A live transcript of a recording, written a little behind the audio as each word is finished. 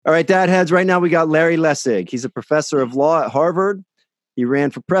All right, Dad Heads. Right now we got Larry Lessig. He's a professor of law at Harvard. He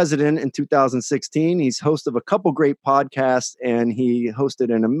ran for president in 2016. He's host of a couple great podcasts, and he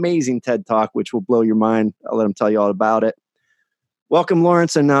hosted an amazing TED Talk, which will blow your mind. I'll let him tell you all about it. Welcome,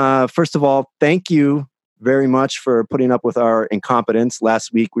 Lawrence. And first of all, thank you very much for putting up with our incompetence.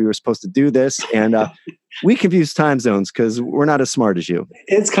 Last week we were supposed to do this, and we confuse time zones because we're not as smart as you.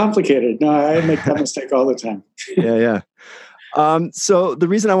 It's complicated. No, I make that mistake all the time. Yeah. So the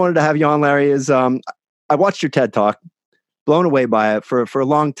reason I wanted to have you on, Larry, is I watched your TED Talk, blown away by it. For a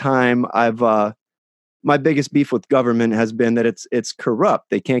long time, my biggest beef with government has been that it's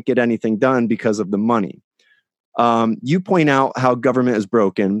corrupt. They can't get anything done because of the money. You point out how government is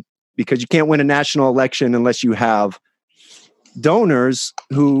broken because you can't win a national election unless you have donors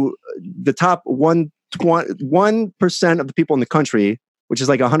who the top 1% of the people in the country, which is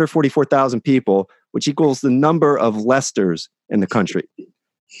like 144,000 people, which equals the number of Lesters in the country.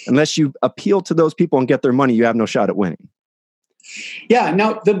 Unless you appeal to those people and get their money, you have no shot at winning. Yeah.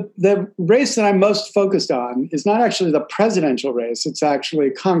 Now, the race that I'm most focused on is not actually the presidential race. It's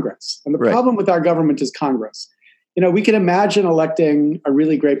actually Congress. And the problem with our government is Congress. You know, we can imagine electing a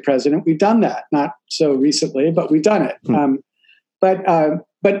really great president. We've done that, not so recently, but we've done it. But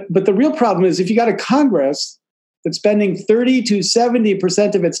the real problem is if you got a Congress that's spending 30 to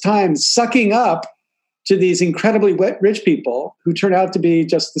 70% of its time sucking up to these incredibly rich people who turn out to be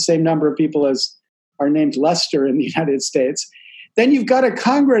just the same number of people as are named Lester in the United States, then you've got a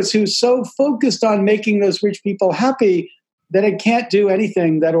Congress who's so focused on making those rich people happy that it can't do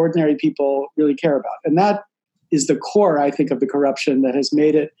anything that ordinary people really care about. And that is the core, I think, of the corruption that has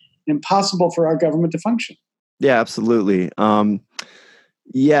made it impossible for our government to function. Yeah, absolutely.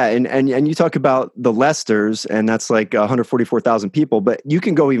 Yeah, and you talk about the Lesters, and that's like 144,000 people, but you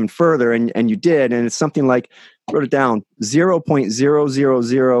can go even further, and you did, and it's something like, wrote it down,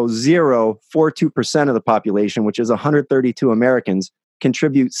 0.00042% of the population, which is 132 Americans,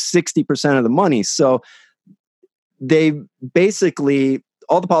 contribute 60% of the money. So they basically,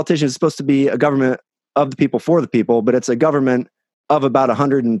 all the politicians are supposed to be a government of the people for the people, but it's a government of about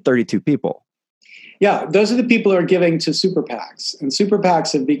 132 people. Yeah, those are the people who are giving to super PACs. And super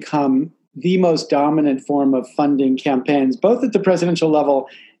PACs have become the most dominant form of funding campaigns, both at the presidential level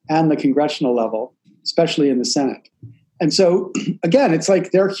and the congressional level, especially in the Senate. And so, again, it's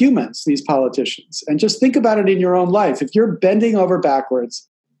like they're humans, these politicians. And just think about it in your own life. If you're bending over backwards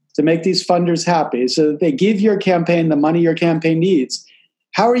to make these funders happy so that they give your campaign the money your campaign needs,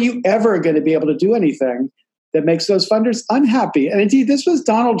 how are you ever going to be able to do anything that makes those funders unhappy? And indeed, this was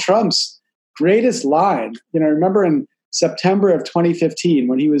Donald Trump's greatest line. You know, remember in September of 2015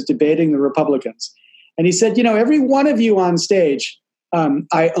 when he was debating the Republicans, and he said, you know, every one of you on stage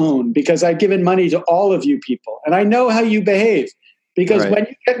I own because I've given money to all of you people, and I know how you behave because when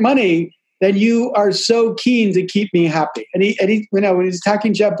you get money, then you are so keen to keep me happy. And he, you know, when he's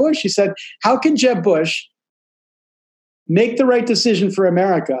attacking Jeb Bush, he said, how can Jeb Bush make the right decision for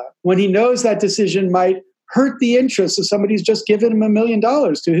America when he knows that decision might hurt the interests of somebody who's just given him $1 million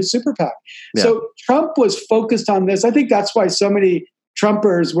to his super PAC? Yeah. So Trump was focused on this. I think that's why so many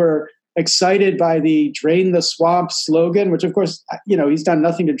Trumpers were excited by the drain the swamp slogan, which of course, you know, he's done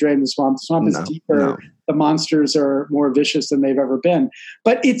nothing to drain the swamp. The swamp is deeper. No. The monsters are more vicious than they've ever been.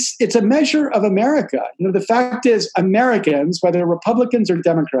 But it's a measure of America. You know, the fact is Americans, whether Republicans or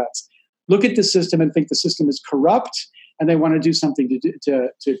Democrats, look at the system and think the system is corrupt, and they want to do something to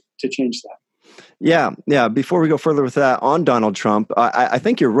change that. Yeah. Before we go further with that on Donald Trump, I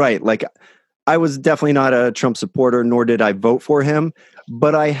think you're right. Like, I was definitely not a Trump supporter, nor did I vote for him,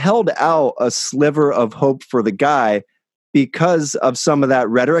 but I held out a sliver of hope for the guy because of some of that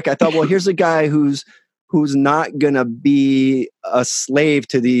rhetoric. I thought, well, here's a guy who's not going to be a slave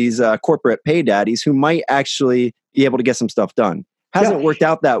to these corporate pay daddies who might actually be able to get some stuff done. Hasn't worked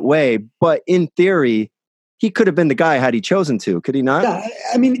out that way, but in theory, he could have been the guy had he chosen to. Could he not? Yeah,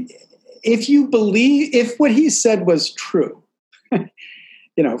 I mean, if what he said was true,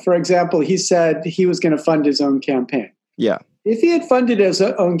 you know, for example, he said he was going to fund his own campaign. Yeah. If he had funded his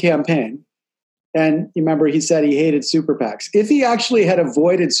own campaign, and you remember he said he hated super PACs, if he actually had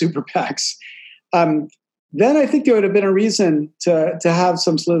avoided super PACs, then I think there would have been a reason to have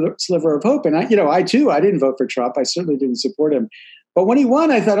some sliver of hope. And I didn't vote for Trump. I certainly didn't support him. But when he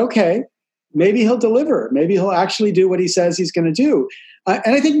won, I thought, okay, maybe he'll deliver. Maybe he'll actually do what he says he's going to do.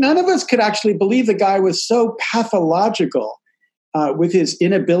 And I think none of us could actually believe the guy was so pathological with his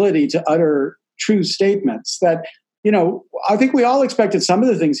inability to utter true statements that, you know, I think we all expected some of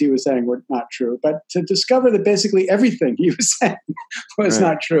the things he was saying were not true, but to discover that basically everything he was saying was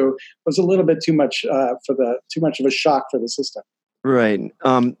not true was a little bit too much of a shock for the system. Right.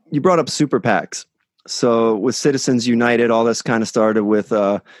 You brought up super PACs. So with Citizens United, all this kind of started with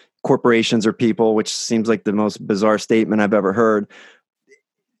corporations or people, which seems like the most bizarre statement I've ever heard.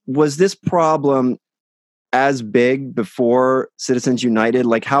 Was this problem as big before Citizens United?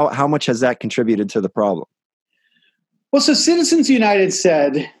 Like how much has that contributed to the problem? Well, so Citizens United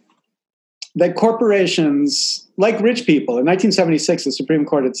said that corporations, like rich people, in 1976, the Supreme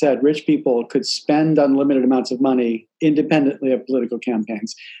Court had said rich people could spend unlimited amounts of money independently of political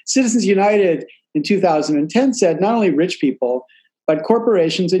campaigns. Citizens United in 2010 said not only rich people, but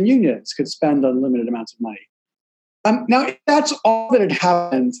corporations and unions could spend unlimited amounts of money. Now, if that's all that had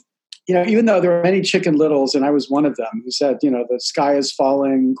happened, even though there were many Chicken Littles, and I was one of them, who said, the sky is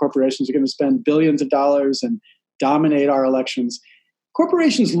falling, corporations are going to spend billions of dollars and dominate our elections.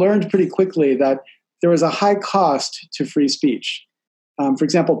 Corporations learned pretty quickly that there was a high cost to free speech. For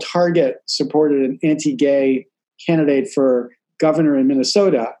example, Target supported an anti-gay candidate for governor in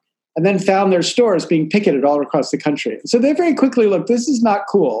Minnesota and then found their stores being picketed all across the country. So they very quickly looked, this is not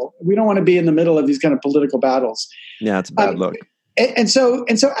cool. We don't want to be in the middle of these kind of political battles. Yeah, it's a bad look. And so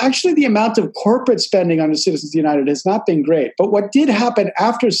actually the amount of corporate spending under Citizens United has not been great. But what did happen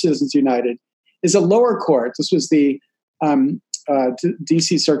after Citizens United is a lower court, this was the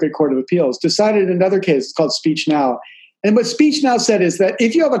DC Circuit Court of Appeals, decided in another case, it's called Speech Now. And what Speech Now said is that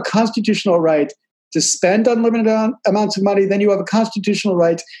if you have a constitutional right to spend unlimited amounts of money, then you have a constitutional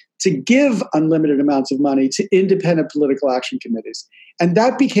right to give unlimited amounts of money to independent political action committees. And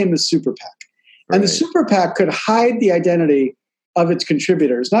that became the super PAC. Right. And the super PAC could hide the identity of its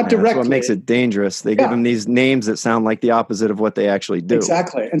contributors, not directly. That's what makes it dangerous. They give them these names that sound like the opposite of what they actually do.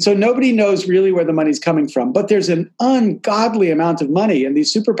 Exactly. And so nobody knows really where the money's coming from. But there's an ungodly amount of money in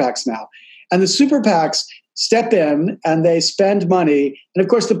these super PACs now. And the super PACs step in and they spend money. And of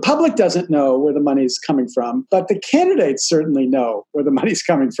course, the public doesn't know where the money's coming from, but the candidates certainly know where the money's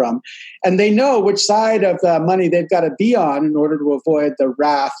coming from. And they know which side of the money they've got to be on in order to avoid the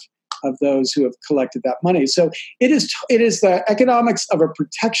wrath of those who have collected that money. So it is the economics of a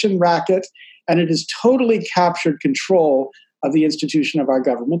protection racket, and it has totally captured control of the institution of our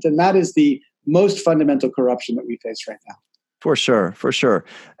government. And that is the most fundamental corruption that we face right now. For sure.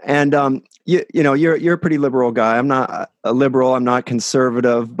 And you're a pretty liberal guy. I'm not a liberal. I'm not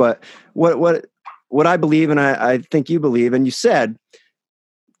conservative. But what I believe, and I think you believe, and you said,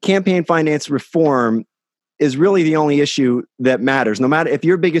 campaign finance reform is really the only issue that matters. No matter if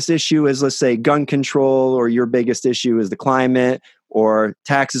your biggest issue is, let's say, gun control, or your biggest issue is the climate, or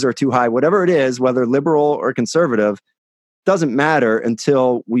taxes are too high, whatever it is, whether liberal or conservative, doesn't matter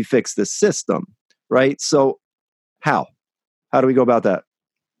until we fix this system, right? So how do we go about that?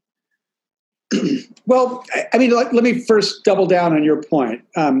 Well, I mean, let me first double down on your point.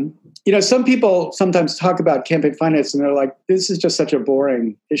 Some people sometimes talk about campaign finance and they're like, this is just such a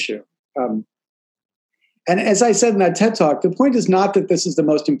boring issue. And as I said in that TED Talk, the point is not that this is the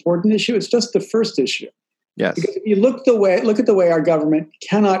most important issue. It's just the first issue. Yes. Because if you look at the way our government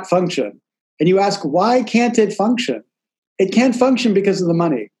cannot function, and you ask, why can't it function? It can't function because of the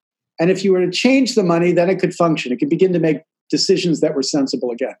money. And if you were to change the money, then it could function. It could begin to make decisions that were sensible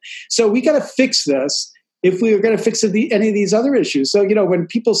again. So we got to fix this if we were going to fix any of these other issues. So, when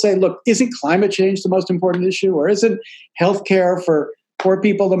people say, look, isn't climate change the most important issue? Or isn't healthcare for poor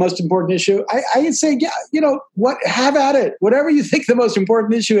people the most important issue? I say, have at it. Whatever you think the most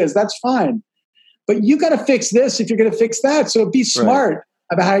important issue is, that's fine. But you got to fix this if you're going to fix that. So be smart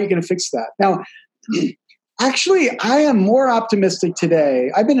about how you're going to fix that. Now, actually, I am more optimistic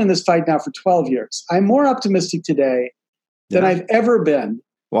today. I've been in this fight now for 12 years. I'm more optimistic today than I've ever been.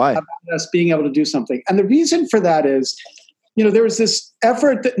 Why? About us being able to do something. And the reason for that is, there was this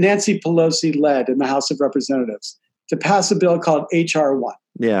effort that Nancy Pelosi led in the House of Representatives to pass a bill called H.R. 1.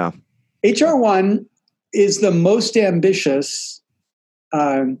 Yeah. H.R. 1 is the most ambitious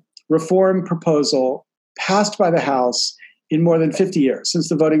reform proposal passed by the House in more than 50 years, since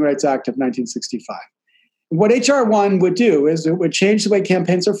the Voting Rights Act of 1965. What H.R. 1 would do is it would change the way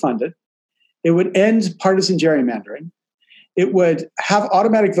campaigns are funded. It would end partisan gerrymandering. It would have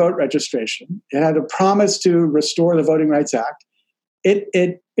automatic vote registration. It had a promise to restore the Voting Rights Act.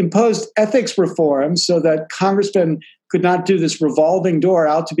 It imposed ethics reform so that congressmen could not do this revolving door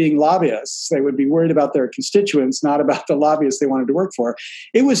out to being lobbyists. They would be worried about their constituents, not about the lobbyists they wanted to work for.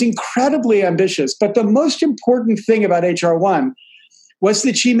 It was incredibly ambitious. But the most important thing about H.R. 1 was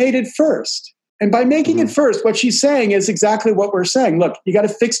that she made it first. And by making it first, what she's saying is exactly what we're saying. Look, you got to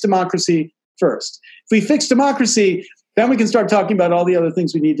fix democracy first. If we fix democracy, then we can start talking about all the other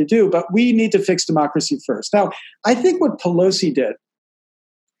things we need to do. But we need to fix democracy first. Now, I think what Pelosi did,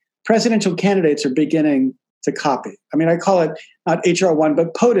 presidential candidates are beginning to copy. I mean, I call it not HR1,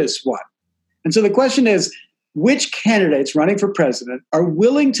 but POTUS 1. And so the question is, which candidates running for president are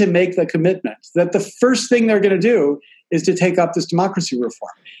willing to make the commitment that the first thing they're going to do is to take up this democracy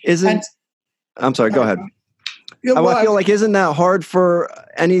reform? I'm sorry, go ahead. I feel like, isn't that hard for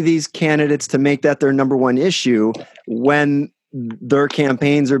any of these candidates to make that their number one issue when their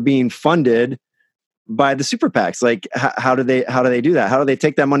campaigns are being funded by the super PACs? Like, how do they do that? How do they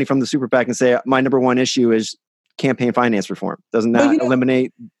take that money from the super PAC and say, my number one issue is campaign finance reform? Doesn't that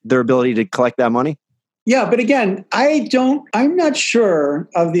eliminate their ability to collect that money? Yeah, but again, I'm not sure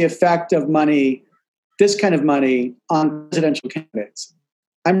of the effect of money, this kind of money, on presidential candidates.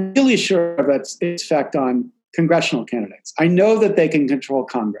 I'm really sure of its effect on congressional candidates. I know that they can control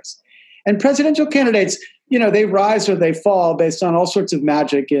Congress. And presidential candidates, they rise or they fall based on all sorts of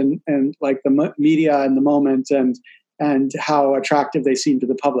magic and like the media and the moment and how attractive they seem to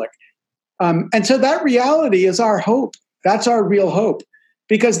the public. And so that reality is our hope. That's our real hope,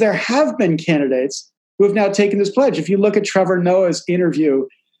 because there have been candidates who have now taken this pledge. If you look at Trevor Noah's interview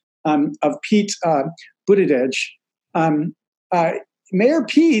of Pete Buttigieg, Mayor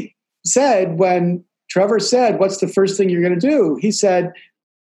Pete said, when Trevor said, what's the first thing you're going to do? He said,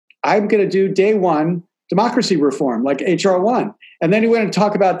 I'm going to do day one democracy reform, like HR1. And then he went and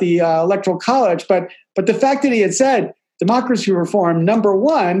talked about the Electoral College. But the fact that he had said democracy reform, number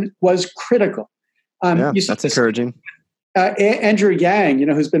one, was critical. That's encouraging. Andrew Yang,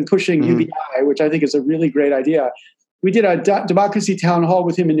 who's been pushing UBI, which I think is a really great idea. We did a democracy town hall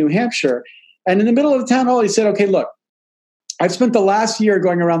with him in New Hampshire. And in the middle of the town hall, he said, okay, look, I've spent the last year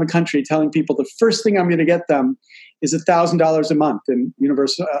going around the country telling people the first thing I'm going to get them is $1,000 a month in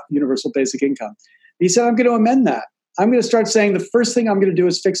universal basic income. He said, I'm going to amend that. I'm going to start saying the first thing I'm going to do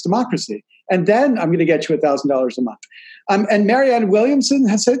is fix democracy. And then I'm going to get you $1,000 a month. And Marianne Williamson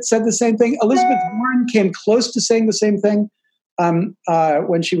has said the same thing. Elizabeth Warren came close to saying the same thing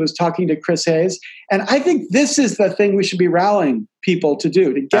when she was talking to Chris Hayes. And I think this is the thing we should be rallying people to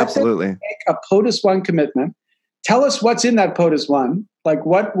do, to get them to make a POTUS 1 commitment. Tell us what's in that POTUS 1. Like,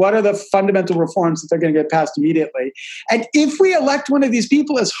 what are the fundamental reforms that they're going to get passed immediately? And if we elect one of these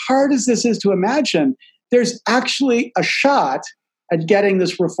people, as hard as this is to imagine, there's actually a shot at getting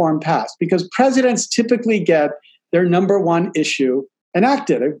this reform passed, because presidents typically get their number one issue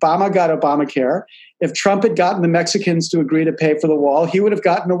enacted. Obama got Obamacare. If Trump had gotten the Mexicans to agree to pay for the wall, he would have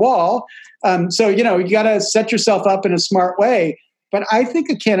gotten a wall. So, you got to set yourself up in a smart way. But I think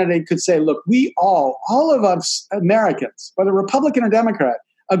a candidate could say, look, we all of us Americans, whether Republican or Democrat,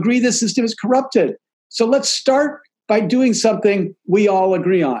 agree the system is corrupted. So let's start by doing something we all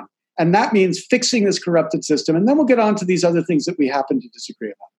agree on. And that means fixing this corrupted system. And then we'll get on to these other things that we happen to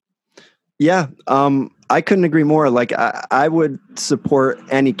disagree about. Yeah, I couldn't agree more. Like, I would support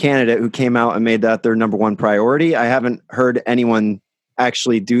any candidate who came out and made that their number one priority. I haven't heard anyone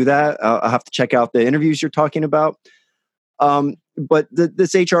actually do that. I'll have to check out the interviews you're talking about. But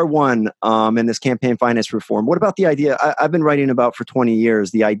this HR1 and this campaign finance reform, what about the idea I've been writing about for 20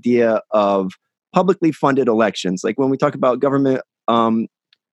 years, the idea of publicly funded elections? Like, when we talk about government of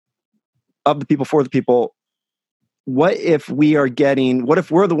the people, for the people, what if we're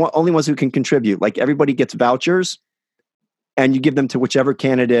the only ones who can contribute? Like, everybody gets vouchers and you give them to whichever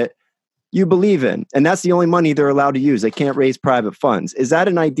candidate you believe in. And that's the only money they're allowed to use. They can't raise private funds. Is that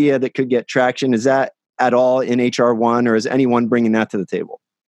an idea that could get traction? Is that at all in HR1, or is anyone bringing that to the table?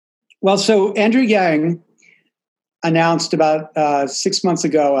 Well, so Andrew Yang announced about 6 months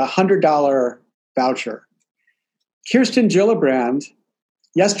ago a $100 voucher. Kirsten Gillibrand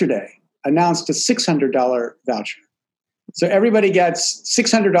yesterday announced a $600 voucher. So everybody gets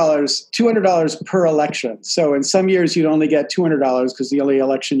 $600, $200 per election. So in some years, you'd only get $200 because the only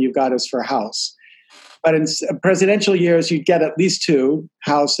election you've got is for House. But in presidential years, you'd get at least two,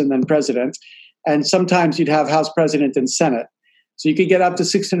 House and then President. And sometimes you'd have House President and Senate. So you could get up to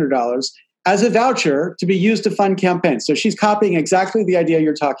 $600 as a voucher to be used to fund campaigns. So she's copying exactly the idea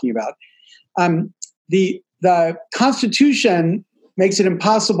you're talking about. The Constitution makes it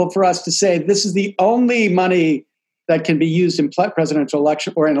impossible for us to say this is the only money that can be used in presidential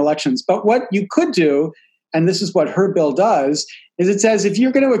election or in elections. But what you could do, and this is what her bill does, is it says if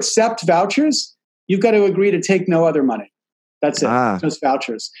you're going to accept vouchers, you've got to agree to take no other money. That's it, just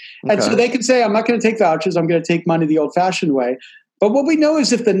vouchers. Okay. And so they can say, I'm not going to take vouchers, I'm going to take money the old-fashioned way. But what we know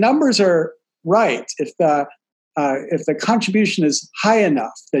is if the numbers are right, if the contribution is high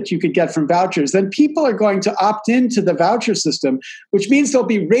enough that you could get from vouchers, then people are going to opt into the voucher system, which means they'll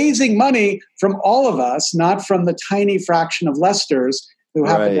be raising money from all of us, not from the tiny fraction of lesters who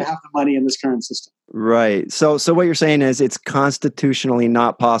happen to have the money in this current system. Right. So what you're saying is it's constitutionally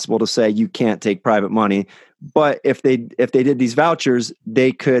not possible to say you can't take private money. But if they did these vouchers,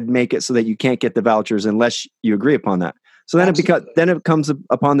 they could make it so that you can't get the vouchers unless you agree upon that. So then it comes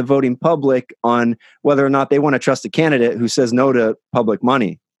upon the voting public on whether or not they want to trust a candidate who says no to public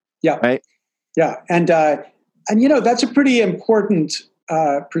money. Yeah. Right. Yeah. And that's a pretty important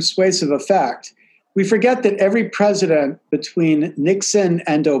persuasive effect. We forget that every president between Nixon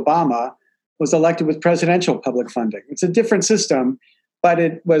and Obama was elected with presidential public funding. It's a different system, but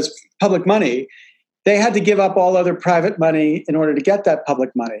it was public money. They had to give up all other private money in order to get that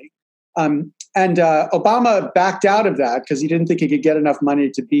public money. And Obama backed out of that because he didn't think he could get enough money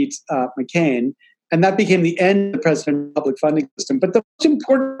to beat McCain. And that became the end of the president's public funding system. But the most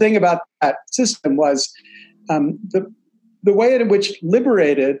important thing about that system was the way in which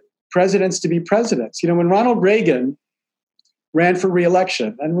liberated presidents to be presidents. When Ronald Reagan ran for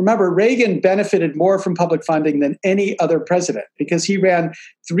re-election, and remember, Reagan benefited more from public funding than any other president because he ran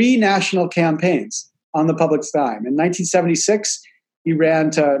 3 national campaigns on the public's dime. In 1976, he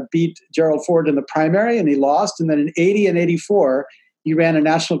ran to beat Gerald Ford in the primary, and he lost. And then in 80 and 84, he ran a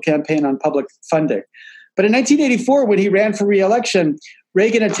national campaign on public funding. But in 1984, when he ran for re-election,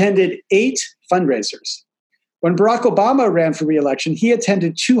 Reagan attended 8 fundraisers. When Barack Obama ran for re-election, he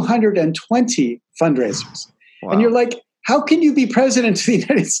attended 220 fundraisers. Wow. And you're like, how can you be president of the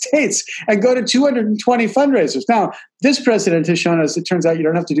United States and go to 220 fundraisers? Now, this president has shown us, it turns out you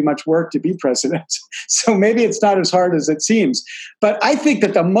don't have to do much work to be president. So maybe it's not as hard as it seems. But I think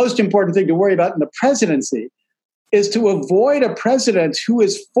that the most important thing to worry about in the presidency is to avoid a president who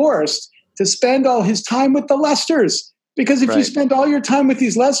is forced to spend all his time with the Lesters. Because if you spend all your time with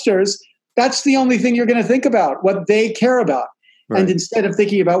these Lesters, that's the only thing you're going to think about, what they care about. Right. And instead of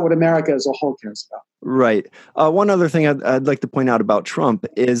thinking about what America as a whole cares about. Right. One other thing I'd like to point out about Trump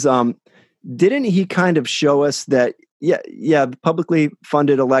is, didn't he kind of show us that, the publicly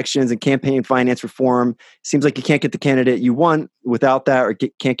funded elections and campaign finance reform seems like you can't get the candidate you want without that, or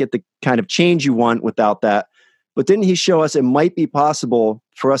can't get the kind of change you want without that. But didn't he show us it might be possible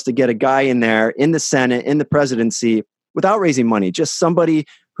for us to get a guy in there in the Senate, in the presidency, without raising money, just somebody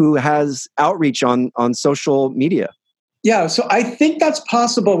who has outreach on social media? Yeah, so I think that's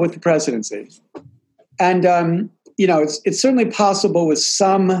possible with the presidency. And, it's certainly possible with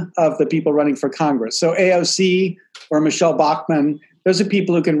some of the people running for Congress. So AOC or Michelle Bachmann, those are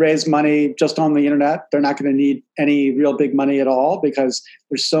people who can raise money just on the internet. They're not going to need any real big money at all because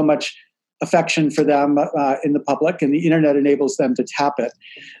there's so much affection for them in the public, and the internet enables them to tap it.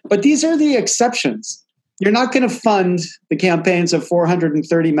 But these are the exceptions. You're not going to fund the campaigns of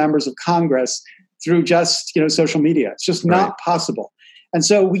 430 members of Congress through just social media. It's just not possible. And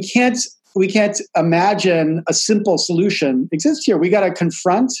so we can't imagine a simple solution exists here. We got to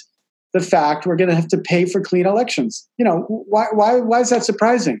confront the fact we're going to have to pay for clean elections. Why is that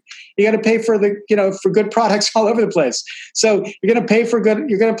surprising? You got to pay for for good products all over the place. So you're going to pay for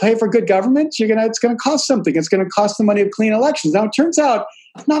good government. It's going to cost something. It's going to cost the money of clean elections. Now it turns out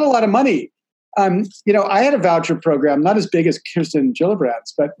it's not a lot of money. I had a voucher program, not as big as Kirsten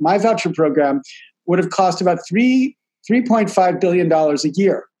Gillibrand's, but my voucher program would have cost about $3.5 billion a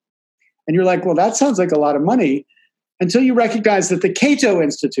year. And you're like, well, that sounds like a lot of money, until you recognize that the Cato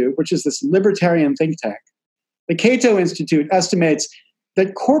Institute, which is this libertarian think tank, the Cato Institute estimates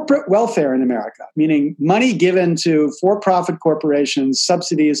that corporate welfare in America, meaning money given to for-profit corporations,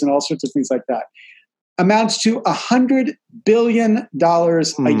 subsidies, and all sorts of things like that, amounts to $100 billion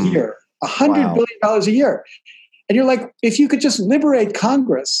a year. $100 billion a year. And you're like, if you could just liberate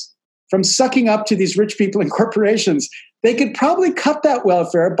Congress from sucking up to these rich people and corporations, they could probably cut that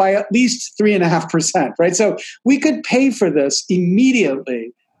welfare by at least 3.5%, right? So we could pay for this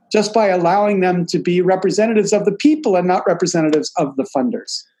immediately just by allowing them to be representatives of the people and not representatives of the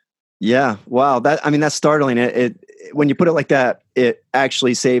funders. Yeah. Wow. That's startling. It when you put it like that, it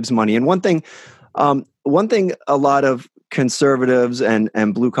actually saves money. And one thing a lot of conservatives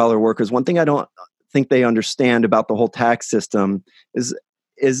and blue collar workers, one thing I don't think they understand about the whole tax system is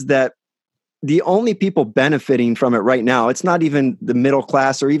that the only people benefiting from it right now, it's not even the middle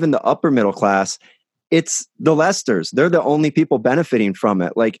class or even the upper middle class. It's the Lesters. They're the only people benefiting from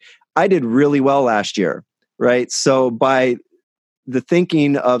it. Like, I did really well last year, right? So by the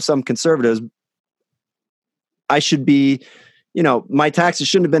thinking of some conservatives, I should be, my taxes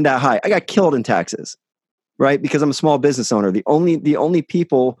shouldn't have been that high. I got killed in taxes, right? Because I'm a small business owner. The only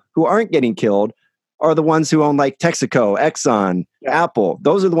people who aren't getting killed are the ones who own like Texaco, Exxon, Apple.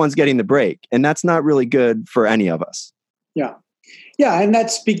 Those are the ones getting the break. And that's not really good for any of us. Yeah. Yeah. And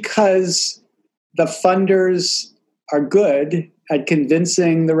that's because the funders are good at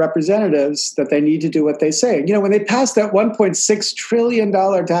convincing the representatives that they need to do what they say. When they passed that $1.6 trillion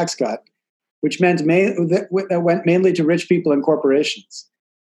tax cut, which meant that went mainly to rich people and corporations,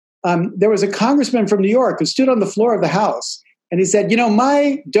 there was a congressman from New York who stood on the floor of the House, and he said,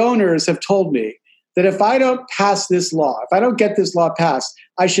 my donors have told me that if I don't pass this law, if I don't get this law passed,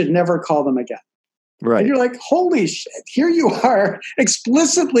 I should never call them again. Right. And you're like, holy shit, here you are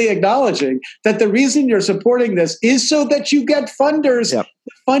explicitly acknowledging that the reason you're supporting this is so that you get funders to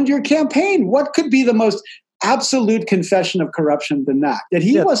fund your campaign. What could be the most absolute confession of corruption than that? Yet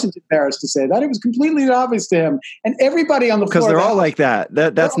he wasn't embarrassed to say that. It was completely obvious to him. And everybody on the floor. Because they're all like that.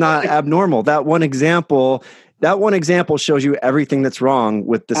 That's not abnormal. That one example shows you everything that's wrong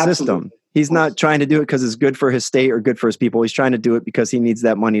with the system. He's not trying to do it because it's good for his state or good for his people. He's trying to do it because he needs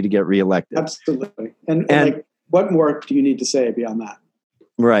that money to get reelected. Absolutely. And what more do you need to say beyond that?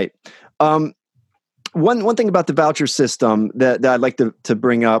 Right. One thing about the voucher system that I'd like to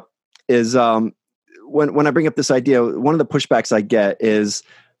bring up is when I bring up this idea, one of the pushbacks I get is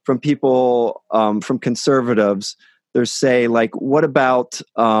from people, from conservatives. They say, like, what about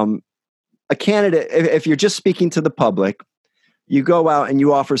a candidate? If you're just speaking to the public, you go out and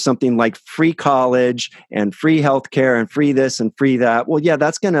you offer something like free college and free healthcare and free this and free that. Well, yeah,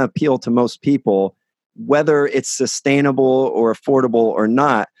 that's going to appeal to most people, whether it's sustainable or affordable or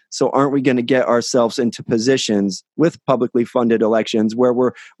not. So aren't we going to get ourselves into positions with publicly funded elections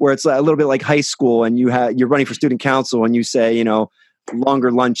where it's a little bit like high school and you're running for student council and you say,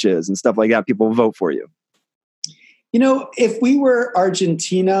 longer lunches and stuff like that, people will vote for you. If we were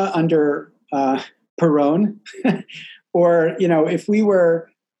Argentina under Perón, or, if we were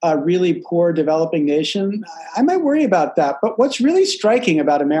a really poor developing nation, I might worry about that. But what's really striking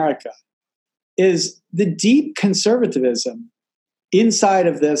about America is the deep conservatism inside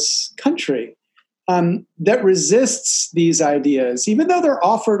of this country that resists these ideas, even though they're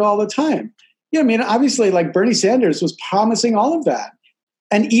offered all the time. Obviously, like Bernie Sanders was promising all of that.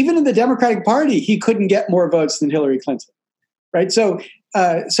 And even in the Democratic Party, he couldn't get more votes than Hillary Clinton, right? So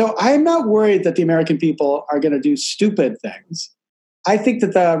I'm not worried that the American people are going to do stupid things. I think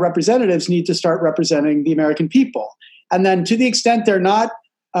that the representatives need to start representing the American people. And then to the extent they're not,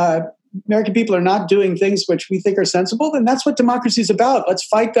 American people are not doing things which we think are sensible, then that's what democracy is about. Let's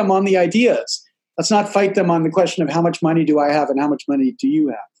fight them on the ideas. Let's not fight them on the question of how much money do I have and how much money do you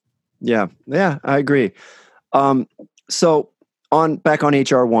have? Yeah, I agree. So back on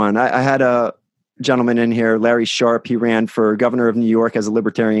HR1, I had a gentleman in here, Larry Sharp. He ran for governor of New York as a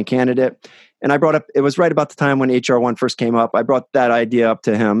libertarian candidate. And I brought up, it was right about the time when HR1 first came up. I brought that idea up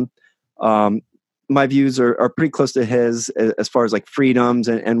to him. My views are pretty close to his as far as like freedoms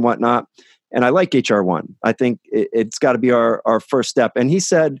and whatnot. And I like HR1. I think it's got to be our first step. And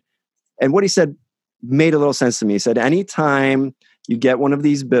what he said made a little sense to me. He said, anytime you get one of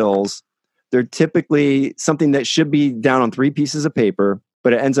these bills, they're typically something that should be down on 3 pieces of paper,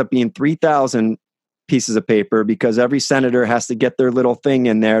 but it ends up being 3,000 pieces of paper because every senator has to get their little thing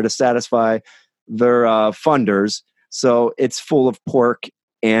in there to satisfy their funders. So it's full of pork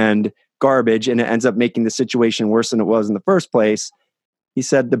and garbage, and it ends up making the situation worse than it was in the first place. He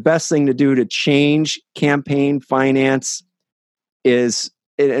said the best thing to do to change campaign finance is,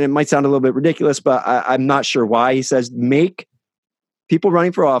 and it might sound a little bit ridiculous, but I'm not sure why. He says, make people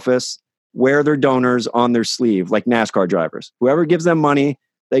running for office wear their donors on their sleeve, like NASCAR drivers. Whoever gives them money,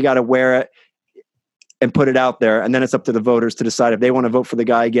 they got to wear it and put it out there. And then it's up to the voters to decide if they want to vote for the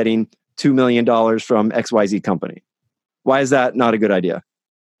guy getting $2 million from XYZ company. Why is that not a good idea?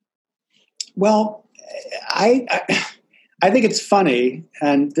 Well, I think it's funny,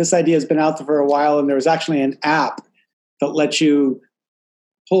 and this idea has been out there for a while, and there was actually an app that lets you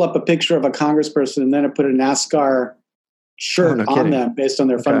pull up a picture of a congressperson and then put a NASCAR shirt on them based on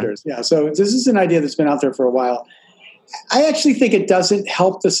their funders. Yeah, so this is an idea that's been out there for a while. I actually think it doesn't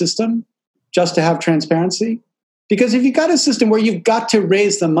help the system just to have transparency, because if you've got a system where you've got to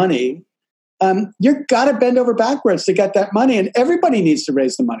raise the money, you've got to bend over backwards to get that money, and everybody needs to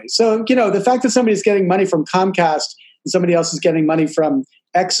raise the money. So, the fact that somebody's getting money from Comcast and somebody else is getting money from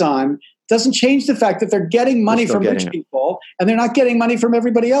Exxon doesn't change the fact that they're getting money from rich people, and they're not getting money from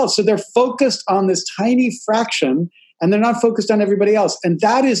everybody else. So they're focused on this tiny fraction, and they're not focused on everybody else. And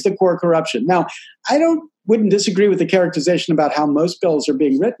that is the core corruption. Now, wouldn't disagree with the characterization about how most bills are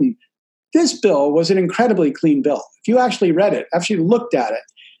being written. This bill was an incredibly clean bill. If you actually read it, actually looked at it,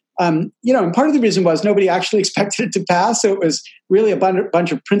 and part of the reason was nobody actually expected it to pass. So it was really a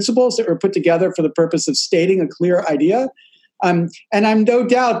bunch of principles that were put together for the purpose of stating a clear idea. And I'm no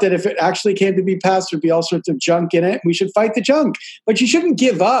doubt that if it actually came to be passed, there'd be all sorts of junk in it. We should fight the junk. But you shouldn't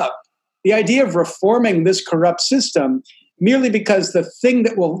give up. The idea of reforming this corrupt system merely because the thing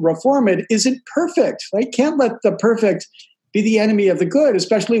that will reform it isn't perfect, right? Can't let the perfect be the enemy of the good,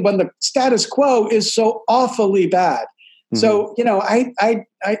 especially when the status quo is so awfully bad. Mm-hmm. So,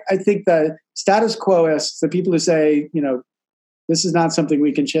 I think the status quoists, the people who say, this is not something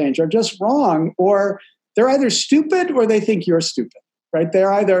we can change, are just wrong, or they're either stupid or they think you're stupid, right?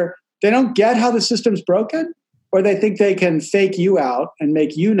 They don't get how the system's broken, or they think they can fake you out and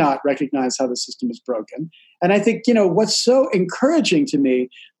make you not recognize how the system is broken. And I think, what's so encouraging to me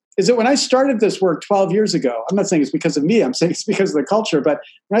is that when I started this work 12 years ago, I'm not saying it's because of me, I'm saying it's because of the culture, but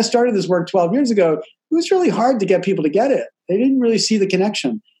when I started this work 12 years ago, it was really hard to get people to get it. They didn't really see the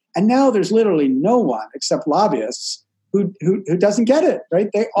connection. And now there's literally no one except lobbyists who doesn't get it, right?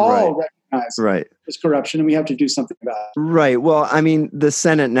 They all recognize this corruption, and we have to do something about it. Right. Well, I mean, the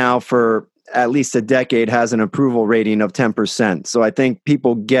Senate now for at least a decade has an approval rating of 10%. So I think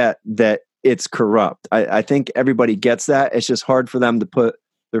people get that it's corrupt. I think everybody gets that. It's just hard for them to put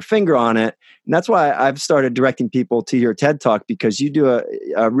their finger on it. And that's why I've started directing people to your TED Talk, because you do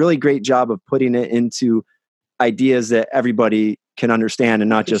a really great job of putting it into ideas that everybody can understand and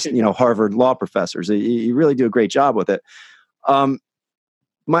not just, Harvard law professors. You really do a great job with it. What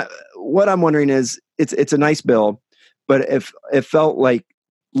I'm wondering is, it's a nice bill, but if it felt like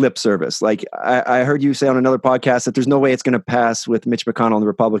lip service, like I heard you say on another podcast that there's no way it's going to pass with Mitch McConnell and the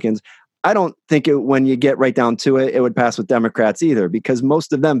Republicans. I don't think when you get right down to it, it would pass with Democrats either, because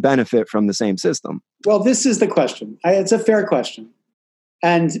most of them benefit from the same system. Well, this is the question. It's a fair question.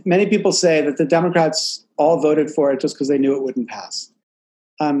 And many people say that the Democrats all voted for it just because they knew it wouldn't pass.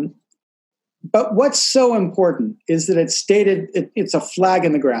 But what's so important is that it's stated, it's a flag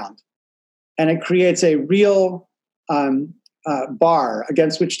in the ground, and it creates a real bar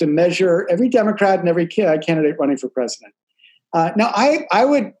against which to measure every Democrat and every candidate running for president. Now, I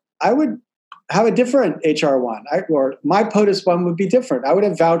would have a different HR 1, or my POTUS 1 would be different. I would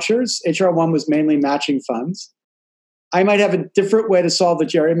have vouchers. HR 1 was mainly matching funds. I might have a different way to solve the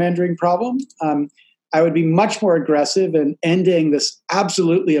gerrymandering problem. I would be much more aggressive in ending this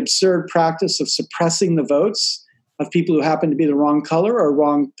absolutely absurd practice of suppressing the votes of people who happen to be the wrong color or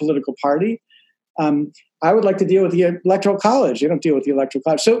wrong political party. I would like to deal with the Electoral College. You don't deal with the Electoral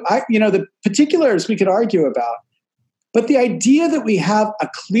College. So, the particulars we could argue about. But the idea that we have a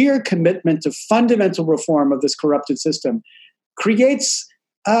clear commitment to fundamental reform of this corrupted system creates,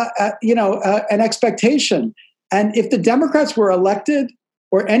 an expectation. And if the Democrats were elected,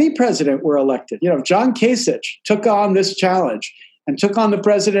 or any president were elected, if John Kasich took on this challenge and took on the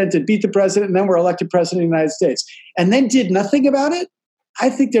president and beat the president and then were elected president of the United States and then did nothing about it, I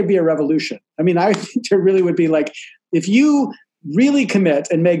think there'd be a revolution. I mean, I think there really would be, like, if you really commit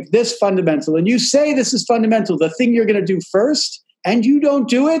and make this fundamental, and you say this is fundamental, the thing you're going to do first, and you don't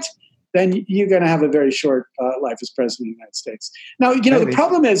do it, then you're going to have a very short life as president of the United States. Now, the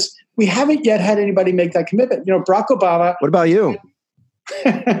problem is we haven't yet had anybody make that commitment. Barack Obama. What about you?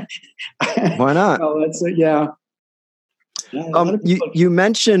 Why not? Well, that's yeah. You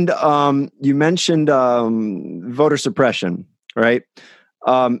mentioned voter suppression, right?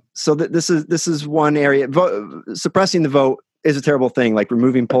 So this is one area. Suppressing the vote is a terrible thing, like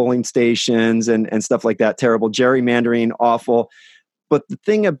removing polling stations and stuff like that. Terrible. Gerrymandering, awful. But the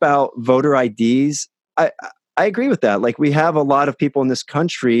thing about voter IDs, I agree with that. Like, we have a lot of people in this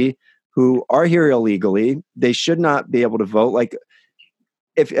country who are here illegally. They should not be able to vote. Like,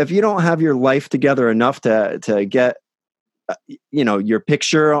 if you don't have your life together enough to get, your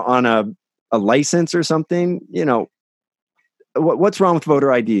picture on a license or something, what's wrong with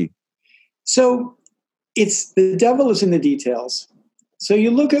voter ID? So it's the devil is in the details. So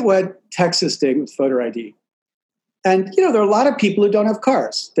you look at what Texas did with voter ID. And, there are a lot of people who don't have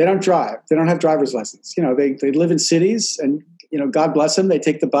cars. They don't drive. They don't have driver's license. They live in cities and, God bless them. They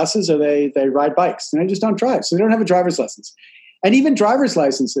take the buses or they ride bikes and they just don't drive. So they don't have a driver's license. And even driver's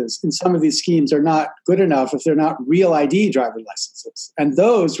licenses in some of these schemes are not good enough if they're not real ID driver's licenses. And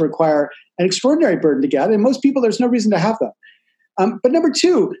those require an extraordinary burden to get. And most people, there's no reason to have them. But number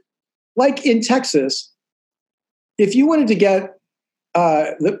two, like in Texas, if you wanted to get,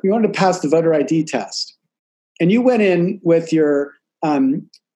 you wanted to pass the voter ID test, and you went in with your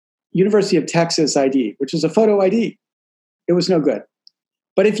University of Texas ID, which is a photo ID, it was no good.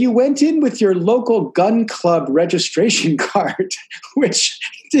 But if you went in with your local gun club registration card, which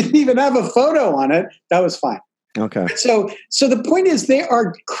didn't even have a photo on it, that was fine. Okay. So the point is, they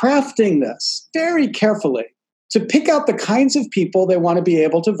are crafting this very carefully to pick out the kinds of people they want to be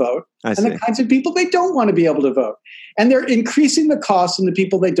able to vote the kinds of people they don't want to be able to vote. And they're increasing the cost on the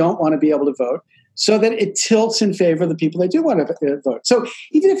people they don't want to be able to vote so that it tilts in favor of the people they do want to vote. So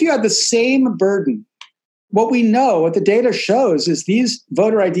even if you had the same burden what we know, what the data shows, is these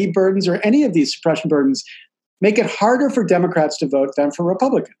voter ID burdens or any of these suppression burdens make it harder for Democrats to vote than for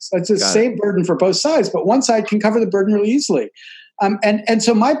Republicans. It's the same burden for both sides, but one side can cover the burden really easily. And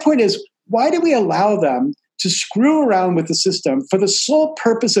so my point is, why do we allow them to screw around with the system for the sole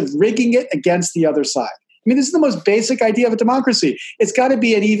purpose of rigging it against the other side? I mean, this is the most basic idea of a democracy. It's got to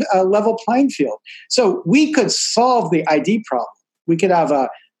be a level playing field. So we could solve the ID problem. We could have a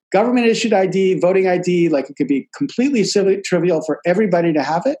government-issued ID, voting ID, like it could be completely trivial for everybody to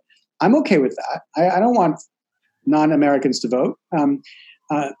have it. I'm okay with that. I don't want non-Americans to vote.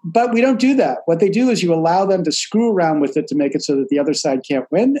 But we don't do that. What they do is you allow them to screw around with it to make it so that the other side can't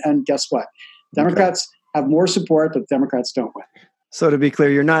win. And guess what? Democrats have more support, but Democrats don't win. So to be clear,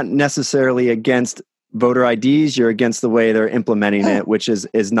 you're not necessarily against voter IDs. You're against the way they're implementing it, which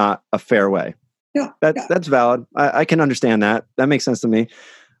is not a fair way. That's valid. I can understand that. That makes sense to me.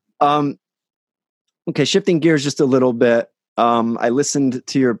 Okay, shifting gears just a little bit. I listened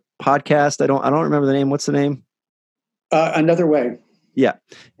to your podcast. I don't remember the name. What's the name? Another Way. Yeah.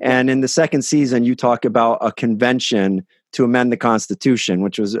 And in the second season, you talk about a convention to amend the Constitution,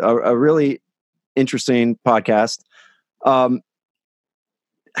 which was a really interesting podcast. It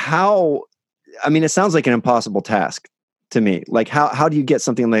sounds like an impossible task to me. Like, how do you get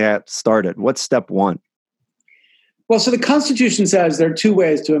something like that started? What's step one? Well, so the Constitution says there are two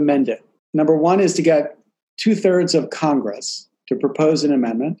ways to amend it. Number one is to get 2/3 of Congress to propose an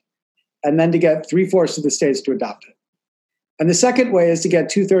amendment, and then to get 3/4 of the states to adopt it. And the second way is to get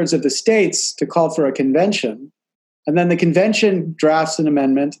 2/3 of the states to call for a convention, and then the convention drafts an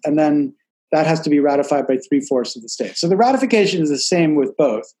amendment, and then that has to be ratified by 3/4 of the states. So the ratification is the same with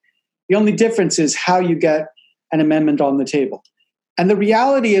both. The only difference is how you get an amendment on the table. And the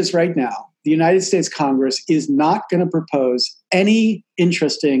reality is right now, the United States Congress is not going to propose any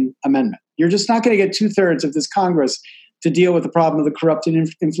interesting amendment. You're just not going to get 2/3 of this Congress to deal with the problem of the corrupting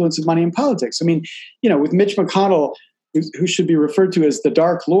influence of money in politics. I mean, with Mitch McConnell, who should be referred to as the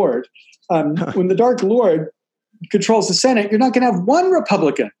Dark Lord, when the Dark Lord controls the Senate, you're not going to have one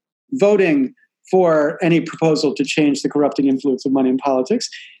Republican voting for any proposal to change the corrupting influence of money in politics.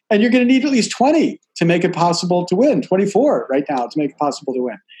 And you're going to need at least 20 to make it possible to win, 24 right now to make it possible to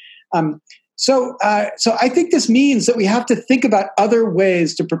win. So I think this means that we have to think about other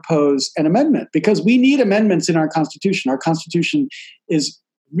ways to propose an amendment, because we need amendments in our Constitution. Our Constitution is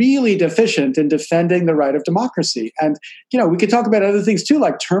really deficient in defending the right of democracy. And, we could talk about other things too,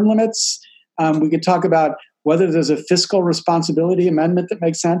 like term limits. We could talk about whether there's a fiscal responsibility amendment that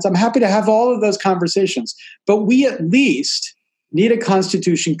makes sense. I'm happy to have all of those conversations. But we at least need a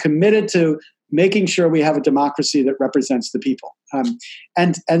Constitution committed to making sure we have a democracy that represents the people.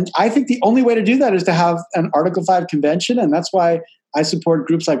 And I think the only way to do that is to have an Article 5 convention. And that's why I support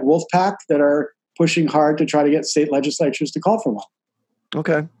groups like Wolfpack that are pushing hard to try to get state legislatures to call for one.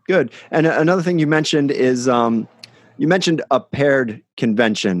 Okay, good. And another thing you mentioned is you mentioned a paired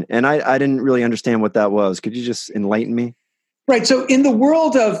convention, and I didn't really understand what that was. Could you just enlighten me? Right. So in the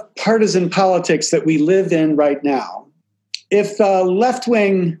world of partisan politics that we live in right now, if there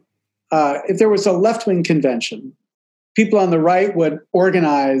was a left-wing convention, people on the right would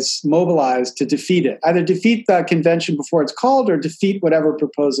mobilize to defeat it, either defeat the convention before it's called or defeat whatever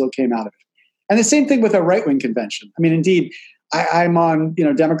proposal came out of it. And the same thing with a right-wing convention. I mean, indeed, I'm on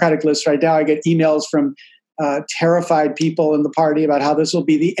Democratic lists right now. I get emails from terrified people in the party about how this will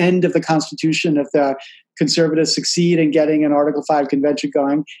be the end of the Constitution if the conservatives succeed in getting an Article 5 convention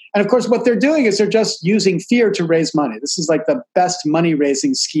going. And of course, what they're doing is they're just using fear to raise money. This is like the best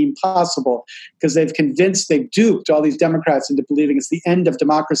money-raising scheme possible, because they've duped all these Democrats into believing it's the end of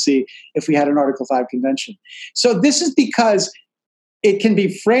democracy if we had an Article 5 convention. So this is because it can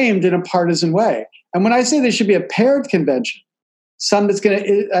be framed in a partisan way. And when I say there should be a paired convention,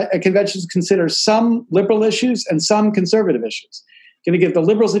 a convention to consider some liberal issues and some conservative issues, going to give the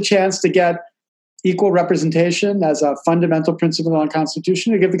liberals a chance to get equal representation as a fundamental principle in the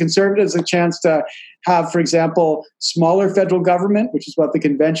Constitution, to give the conservatives a chance to have, for example, smaller federal government, which is what the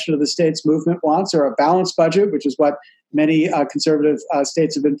Convention of the States movement wants, or a balanced budget, which is what many conservative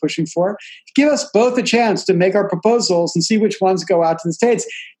states have been pushing for. Give us both a chance to make our proposals and see which ones go out to the states.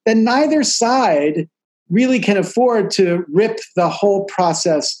 Then neither side really can afford to rip the whole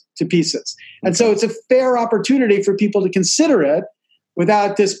process to pieces. And so it's a fair opportunity for people to consider it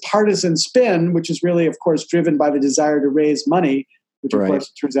without this partisan spin, which is really, of course, driven by the desire to raise money, which, of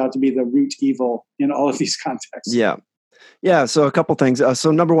course, turns out to be the root evil in all of these contexts. Yeah. Yeah. So a couple things.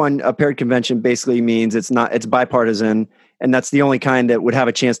 So number one, a paired convention basically means it's bipartisan, and that's the only kind that would have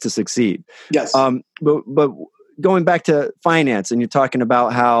a chance to succeed. Yes. But going back to finance, and you're talking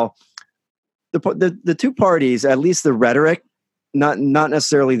about how the two parties, at least the rhetoric, not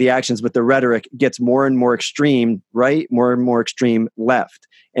necessarily the actions, but the rhetoric gets more and more extreme right, more and more extreme left.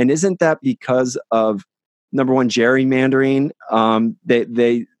 And isn't that because of, number one, gerrymandering?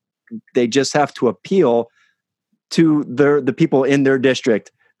 They just have to appeal to the people in their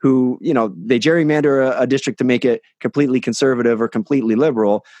district who, they gerrymander a district to make it completely conservative or completely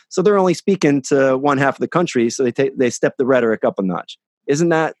liberal. So they're only speaking to one half of the country. So they step the rhetoric up a notch. Isn't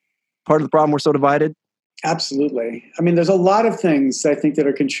that part of the problem we're so divided? Absolutely. I mean, there's a lot of things I think that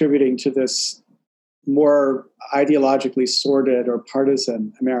are contributing to this more ideologically sordid or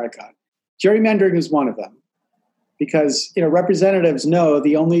partisan America. Gerrymandering is one of them, because representatives know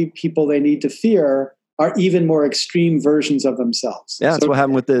the only people they need to fear are even more extreme versions of themselves. Yeah, that's what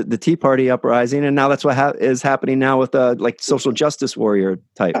happened with the Tea Party uprising, and now that's what is happening now with like social justice warrior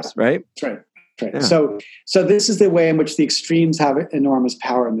types, right? That's right. Yeah. So this is the way in which the extremes have enormous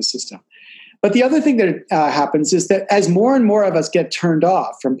power in the system. But the other thing that happens is that as more and more of us get turned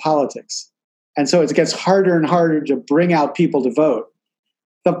off from politics, and so it gets harder and harder to bring out people to vote,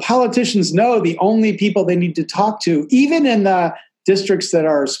 the politicians know the only people they need to talk to, even in the districts that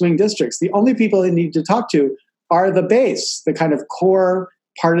are swing districts, the only people they need to talk to are the base, the kind of core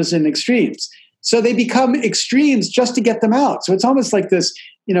partisan extremes. So they become extremes just to get them out. So it's almost like this,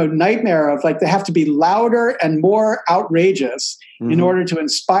 nightmare of like they have to be louder and more outrageous in order to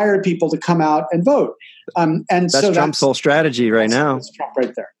inspire people to come out and vote. And that's Trump's whole strategy right now. That's Trump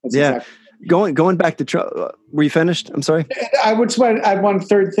right there. That's yeah. Exactly. Going back to Trump, were you finished? I'm sorry. I would add one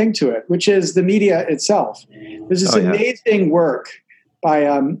third thing to it, which is the media itself. There's this amazing work by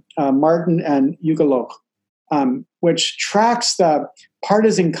Martin and Ugalok, which tracks the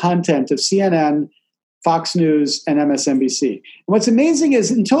partisan content of CNN, Fox News, and MSNBC. And what's amazing is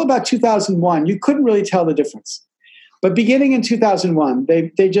until about 2001, you couldn't really tell the difference. But beginning in 2001,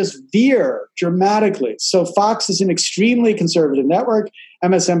 they just veer dramatically. So Fox is an extremely conservative network,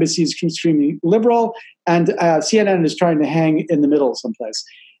 MSNBC is extremely liberal, and CNN is trying to hang in the middle someplace.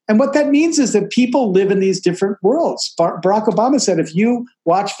 And what that means is that people live in these different worlds. Barack Obama said, if you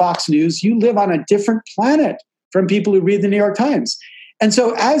watch Fox News, you live on a different planet from people who read the New York Times. And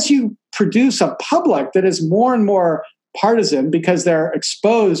so as you produce a public that is more and more partisan because they're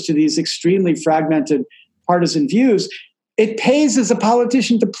exposed to these extremely fragmented partisan views, it pays as a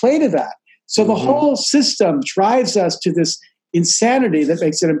politician to play to that. So the whole system drives us to this insanity that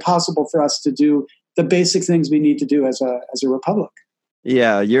makes it impossible for us to do the basic things we need to do as a republic.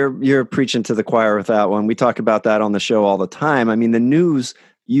 Yeah, you're preaching to the choir with that one. We talk about that on the show all the time. I mean, the news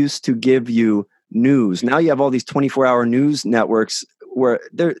used to give you news. Now you have all these 24-hour news networks where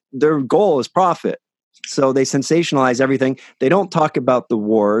their goal is profit. So they sensationalize everything. They don't talk about the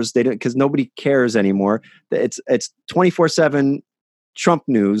wars. They don't, because nobody cares anymore. It's 24/7 Trump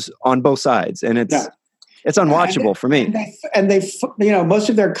news on both sides, and it's unwatchable for me. And they most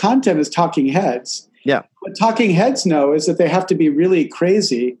of their content is talking heads. Yeah. What talking heads know is that they have to be really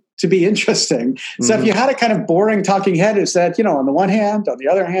crazy to be interesting. So if you had a kind of boring talking head who said, on the one hand, on the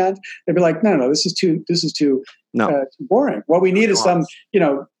other hand, they'd be like, no, this is too boring. What we need is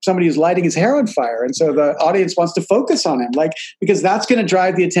somebody who's lighting his hair on fire. And so the audience wants to focus on him, because that's going to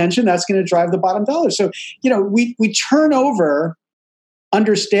drive the attention. That's going to drive the bottom dollar. So, we turn over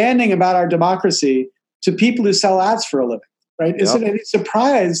understanding about our democracy to people who sell ads for a living. Right? Yep. Isn't it a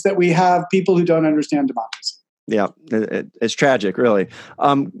surprise that we have people who don't understand democracy? Yeah, it's tragic, really.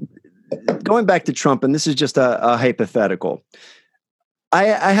 Going back to Trump, and this is just a hypothetical. I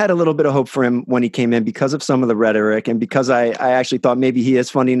had a little bit of hope for him when he came in because of some of the rhetoric and because I actually thought maybe he is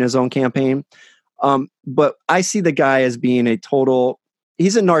funding his own campaign. But I see the guy as being he's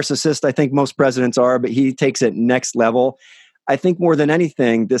a narcissist. I think most presidents are, but he takes it next level. I think more than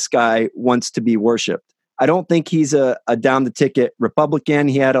anything, this guy wants to be worshipped. I don't think he's a down the ticket Republican.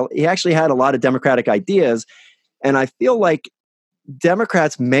 He actually had a lot of Democratic ideas. And I feel like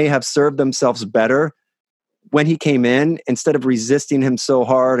Democrats may have served themselves better when he came in, instead of resisting him so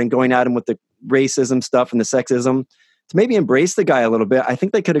hard and going at him with the racism stuff and the sexism, to maybe embrace the guy a little bit. I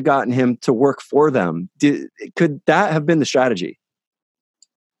think they could have gotten him to work for them. Could that have been the strategy?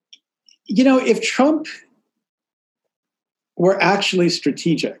 If Trump were actually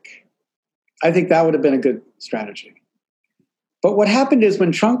strategic, I think that would have been a good strategy. But what happened is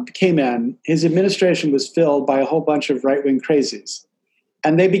when Trump came in, his administration was filled by a whole bunch of right-wing crazies.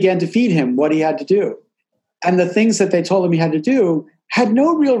 And they began to feed him what he had to do. And the things that they told him he had to do had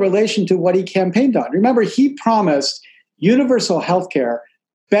no real relation to what he campaigned on. Remember, he promised universal health care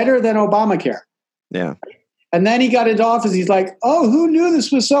better than Obamacare. Yeah. And then he got into office. He's like, oh, who knew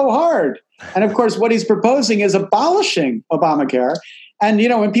this was so hard? And of course, what he's proposing is abolishing Obamacare. And,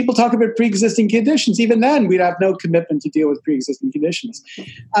 when people talk about pre-existing conditions, even then we'd have no commitment to deal with pre-existing conditions.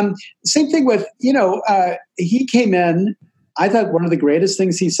 Same thing with, he came in, I thought one of the greatest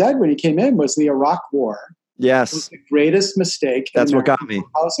things he said when he came in was the Iraq War. Yes. Was the greatest mistake. That's what got me.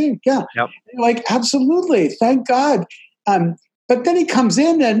 Policy. Yeah. Yep. Like, absolutely. Thank God. But then he comes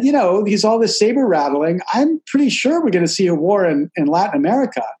in and, he's all this saber rattling. I'm pretty sure we're going to see a war in Latin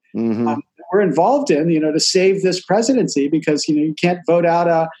America. Mm-hmm. We're involved in, to save this presidency because, you can't vote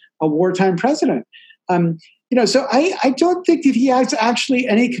out a wartime president. So I don't think that he has actually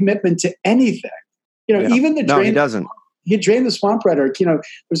any commitment to anything. Even the no, he doesn't. He drained the swamp rhetoric.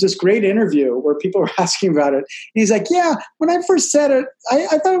 There's this great interview where people were asking about it. And he's like, yeah, when I first said it,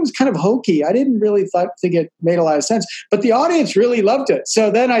 I thought it was kind of hokey. I didn't really think it made a lot of sense, but the audience really loved it.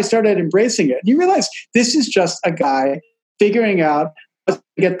 So then I started embracing it. And you realize this is just a guy figuring out how to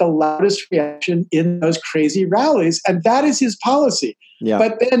get the loudest reaction in those crazy rallies. And that is his policy. Yeah.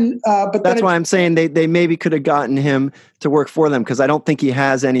 But that's why I'm saying they maybe could have gotten him to work for them, because I don't think he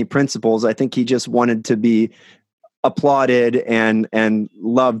has any principles. I think he just wanted to be applauded and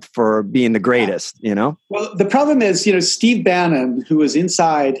loved for being the greatest, Well, the problem is, Steve Bannon, who was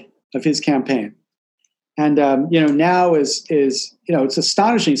inside of his campaign, and now is it's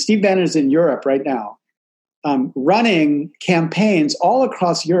astonishing. Steve Bannon is in Europe right now, running campaigns all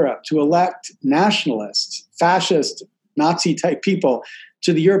across Europe to elect nationalists, fascist, Nazi type people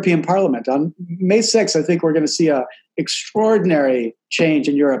to the European Parliament. On May 6th, I think we're going to see a extraordinary change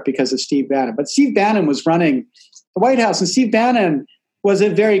in Europe because of Steve Bannon. But Steve Bannon was running the White House, and Steve Bannon was a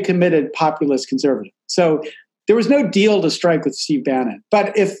very committed populist conservative. So there was no deal to strike with Steve Bannon.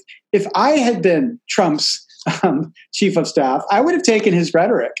 But if I had been Trump's chief of staff, I would have taken his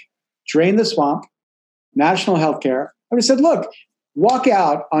rhetoric, drain the swamp, national health care. I would have said, look, walk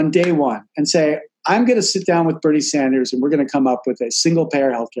out on day one and say, I'm going to sit down with Bernie Sanders and we're going to come up with a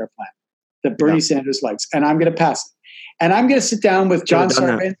single-payer healthcare plan that Bernie Sanders likes, and I'm going to pass it. And I'm going to sit down with John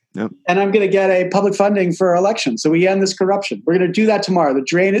Sarbanes, and I'm going to get a public funding for elections so we end this corruption. We're going to do that tomorrow.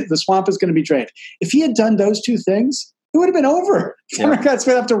 The swamp is going to be drained. If he had done those two things, it would have been over. Democrats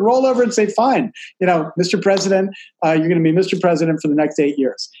would have to roll over and say, fine, Mr. President, you're going to be Mr. President for the next 8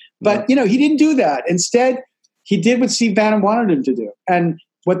 years. But, he didn't do that. Instead, he did what Steve Bannon wanted him to do. And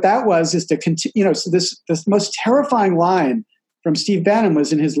what that was is to continue, so this most terrifying line from Steve Bannon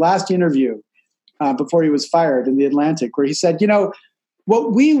was in his last interview before he was fired in The Atlantic, where he said,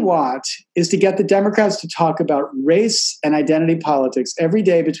 what we want is to get the Democrats to talk about race and identity politics every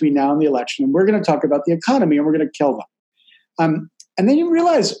day between now and the election. And we're going to talk about the economy and we're going to kill them. And then you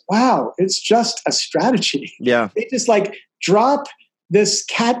realize, wow, it's just a strategy. Yeah. They just drop this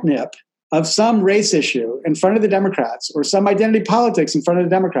catnip of some race issue in front of the Democrats or some identity politics in front of the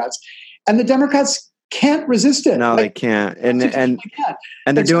Democrats. And the Democrats can't resist it. No, they can't. And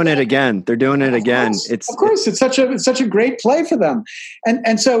they're doing it again. They're doing it again. Of course, it's such a great play for them.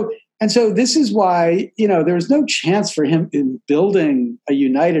 And so this is why, there was no chance for him in building a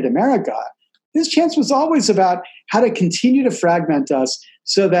united America. His chance was always about how to continue to fragment us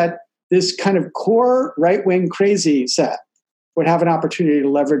so that this kind of core right-wing crazy set would have an opportunity to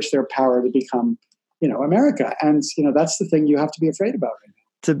leverage their power to become, America. And, that's the thing you have to be afraid about right now.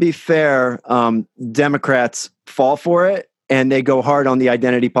 To be fair, Democrats fall for it and they go hard on the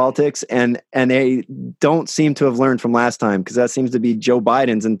identity politics, and they don't seem to have learned from last time, because that seems to be Joe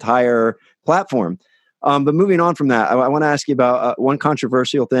Biden's entire platform. But moving on from that, I want to ask you about one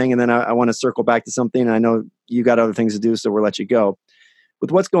controversial thing, and then I want to circle back to something. And I know you got other things to do, so we'll let you go.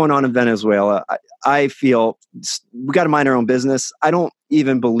 With what's going on in Venezuela, I feel we got to mind our own business. I don't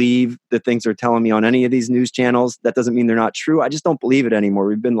even believe the things they're telling me on any of these news channels. That doesn't mean they're not true. I just don't believe it anymore.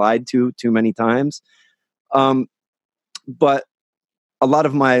 We've been lied to too many times. But a lot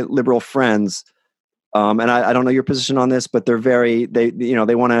of my liberal friends, and I don't know your position on this, but they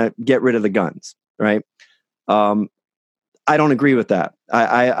want to get rid of the guns, right? I don't agree with that.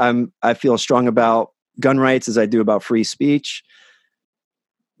 I feel strong about gun rights as I do about free speech.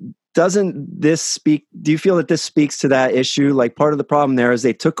 Do you feel that this speaks to that issue? Like, part of the problem there is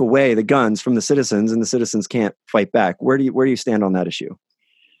they took away the guns from the citizens and the citizens can't fight back. Where do you stand on that issue?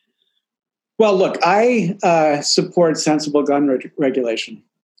 Well, look, I support sensible gun regulation.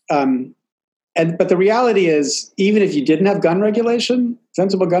 But the reality is, even if you didn't have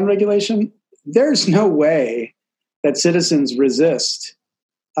sensible gun regulation, there's no way that citizens resist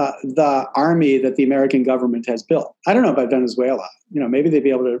the army that the American government has built. I don't know about Venezuela. Maybe they'd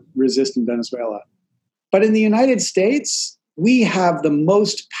be able to resist in Venezuela. But in the United States, we have the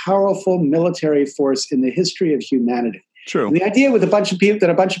most powerful military force in the history of humanity. True. And the idea with a bunch of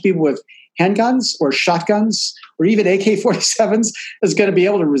people with handguns or shotguns or even AK-47s is going to be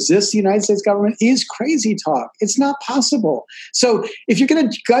able to resist the United States government is crazy talk. It's not possible. So if you're going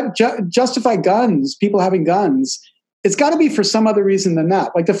to justify guns, people having guns, it's got to be for some other reason than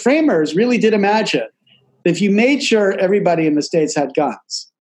that. Like the framers really did imagine that if you made sure everybody in the states had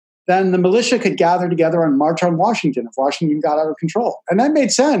guns, then the militia could gather together and march on Washington if Washington got out of control. And that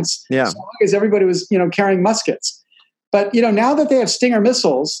made sense as long as everybody was, carrying muskets. But, now that they have Stinger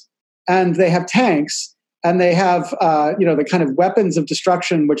missiles and they have tanks and they have, the kind of weapons of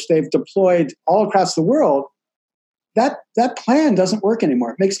destruction which they've deployed all across the world, that plan doesn't work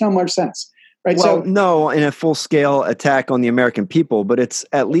anymore. It makes no more sense. Right. Well, no, in a full-scale attack on the American people, but it's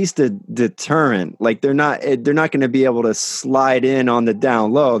at least a deterrent. Like they're not going to be able to slide in on the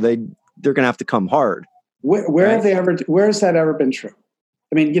down low. They're going to have to come hard. Where has that ever been true?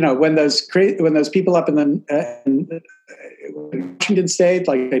 I mean, when those people up in Washington State,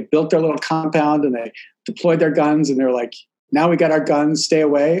 like they built their little compound and they deployed their guns, and they're like, "Now we got our guns, stay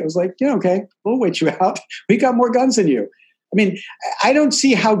away." It was like, okay, we'll wait you out. We got more guns than you. I mean, I don't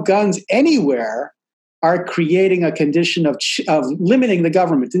see how guns anywhere are creating a condition of limiting the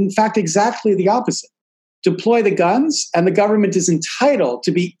government. In fact, exactly the opposite. Deploy the guns, and the government is entitled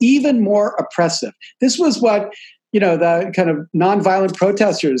to be even more oppressive. This was what the kind of nonviolent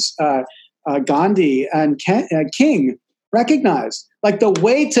protesters, Gandhi and King, recognized. Like the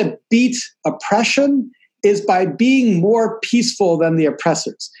way to beat oppression is by being more peaceful than the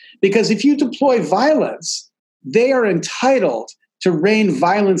oppressors. Because if you deploy violence, they are entitled to rain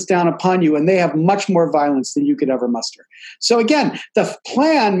violence down upon you, and they have much more violence than you could ever muster. So again, the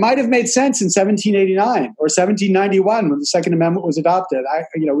plan might have made sense in 1789 or 1791 when the Second Amendment was adopted.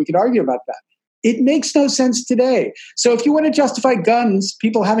 We could argue about that. It makes no sense today. So if you want to justify guns,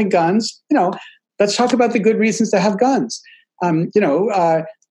 people having guns, let's talk about the good reasons to have guns. Hunting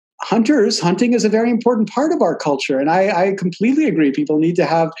is a very important part of our culture, and I completely agree. People need to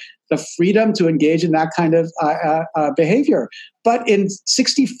have the freedom to engage in that kind of behavior. But in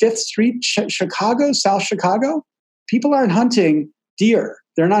 65th Street, Chicago, South Chicago, people aren't hunting deer.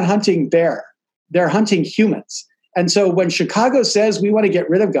 They're not hunting bear. They're hunting humans. And so when Chicago says we want to get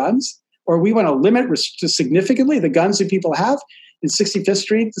rid of guns, or we want to limit significantly the guns that people have in 65th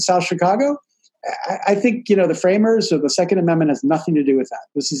Street, South Chicago, I think, the framers or the Second Amendment has nothing to do with that.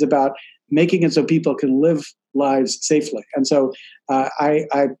 This is about making it so people can live lives safely. And so I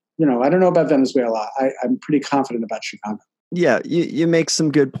don't know about Venezuela. I'm pretty confident about Chicago. Yeah, you make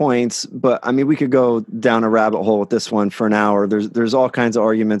some good points, but I mean, we could go down a rabbit hole with this one for an hour. There's all kinds of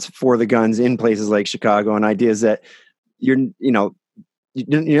arguments for the guns in places like Chicago, and ideas that you're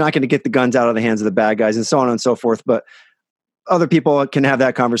not going to get the guns out of the hands of the bad guys and so on and so forth. But other people can have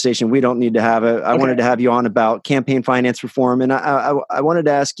that conversation. We don't need to have it. I wanted to have you on about campaign finance reform. And I wanted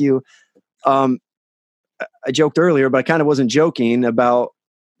to ask you, I joked earlier, but I kind of wasn't joking about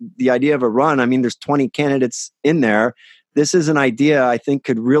the idea of a run. I mean, there's 20 candidates in there. This is an idea I think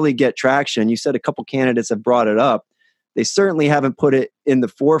could really get traction. You said a couple candidates have brought it up. They certainly haven't put it in the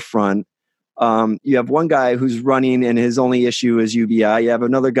forefront. You have one guy who's running and his only issue is UBI. You have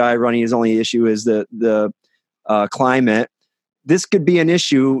another guy running, his only issue is the climate. This could be an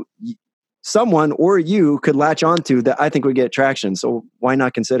issue someone or you could latch onto that I think would get traction. So why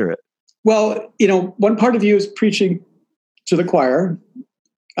not consider it? Well, one part of you is preaching to the choir.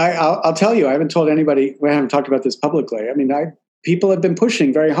 I'll tell you, I haven't told anybody, I haven't talked about this publicly. I mean, people have been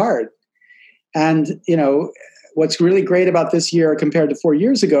pushing very hard. And, what's really great about this year compared to 4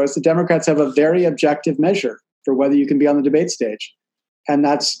 years ago is the Democrats have a very objective measure for whether you can be on the debate stage. And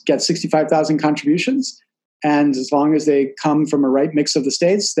that's get 65,000 contributions. And as long as they come from a right mix of the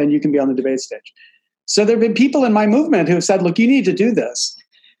states, then you can be on the debate stage. So there have been people in my movement who have said, look, you need to do this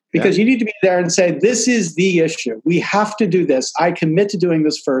because you need to be there and say, this is the issue. We have to do this. I commit to doing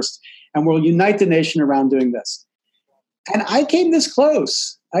this first, and we'll unite the nation around doing this. And I came this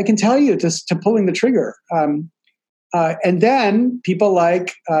close, I can tell you, to pulling the trigger. And then people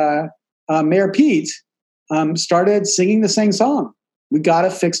like Mayor Pete started singing the same song. We got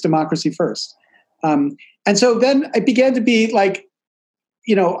to fix democracy first. And so then it began to be like,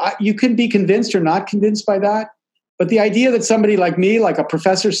 you can be convinced or not convinced by that. But the idea that somebody like me, like a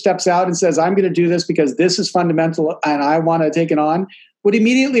professor, steps out and says, I'm going to do this because this is fundamental and I want to take it on, would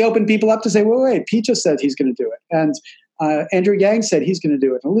immediately open people up to say, wait, Pete just said he's going to do it. And Andrew Yang said he's going to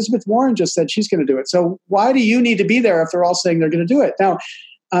do it. And Elizabeth Warren just said she's going to do it. So why do you need to be there if they're all saying they're going to do it? Now,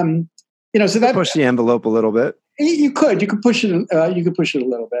 so that push the envelope a little bit. You could push it. You could push it a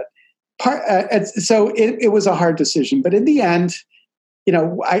little bit. So it was a hard decision, but in the end,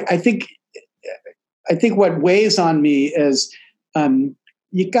 I think I think what weighs on me is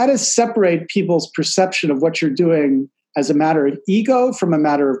you got to separate people's perception of what you're doing as a matter of ego from a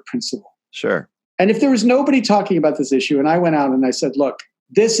matter of principle. Sure. And if there was nobody talking about this issue, and I went out and I said, look,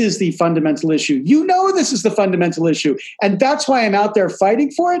 this is the fundamental issue. You know this is the fundamental issue. And that's why I'm out there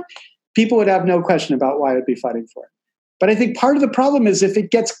fighting for it. People would have no question about why I'd be fighting for it. But I think part of the problem is if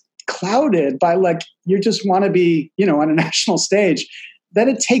it gets clouded by like, you just want to be, on a national stage, then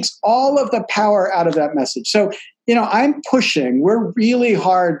it takes all of the power out of that message. So, I'm pushing, we're really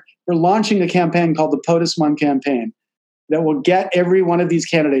hard. We're launching a campaign called the POTUS 1 campaign that will get every one of these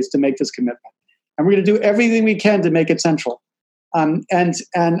candidates to make this commitment. And we're going to do everything we can to make it central. And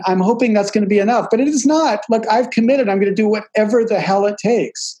I'm hoping that's going to be enough, but it is not. Look, I've committed. I'm going to do whatever the hell it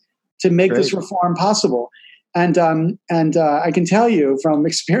takes to make this reform possible. And I can tell you from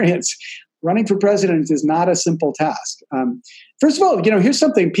experience, running for president is not a simple task. First of all, here's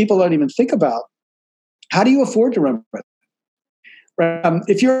something people don't even think about. How do you afford to run for president?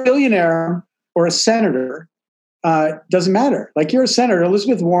 If you're a billionaire or a senator, doesn't matter. Like you're a senator,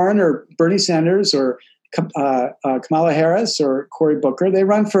 Elizabeth Warren or Bernie Sanders or Kamala Harris or Cory Booker, they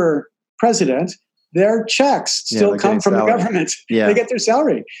run for president. Their checks still come from the government. Yeah. They get their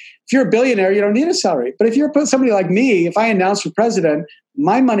salary. If you're a billionaire, you don't need a salary. But if you're somebody like me, if I announce for president,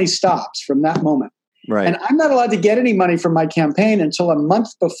 my money stops from that moment. Right. And I'm not allowed to get any money from my campaign until a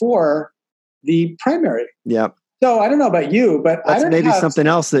month before the primary. Yeah. So I don't know about you, but that's maybe something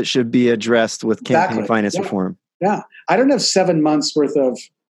else that should be addressed with campaign finance reform. Yeah. I don't have 7 months worth of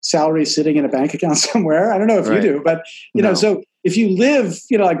salary sitting in a bank account somewhere. I don't know if you do, but so if you live,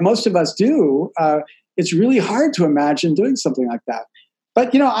 like most of us do, it's really hard to imagine doing something like that.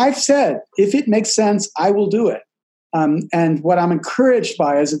 But, I've said, if it makes sense, I will do it. And what I'm encouraged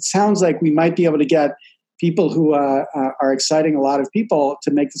by is it sounds like we might be able to get people who are exciting a lot of people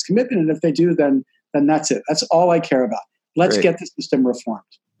to make this commitment. And if they do, then that's it. That's all I care about. Let's get the system reformed.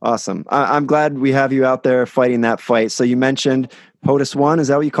 Awesome. I'm glad we have you out there fighting that fight. So you mentioned POTUS 1. Is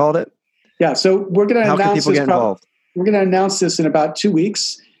that what you called it? Yeah. So we're going to announce How can people get involved? We're going to announce this in about 2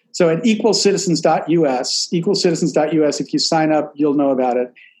 weeks. So at equalcitizens.us, if you sign up, you'll know about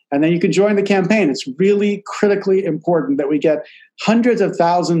it. And then you can join the campaign. It's really critically important that we get hundreds of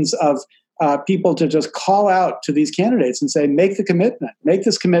thousands of people to just call out to these candidates and say, make this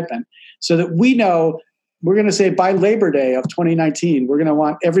commitment so that we know. We're going to say by Labor Day of 2019, we're going to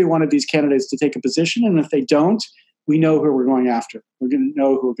want every one of these candidates to take a position. And if they don't, we know who we're going after. We're going to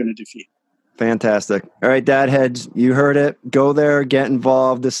know who we're going to defeat. Fantastic. All right, Dad Heads, you heard it. Go there, get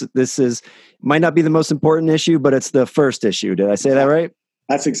involved. This might not be the most important issue, but it's the first issue. Did I say that right?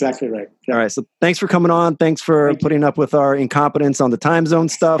 That's exactly right. Yeah. All right. So thanks for coming on. Thanks for putting up with our incompetence on the time zone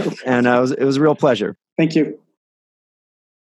stuff. And it was a real pleasure. Thank you.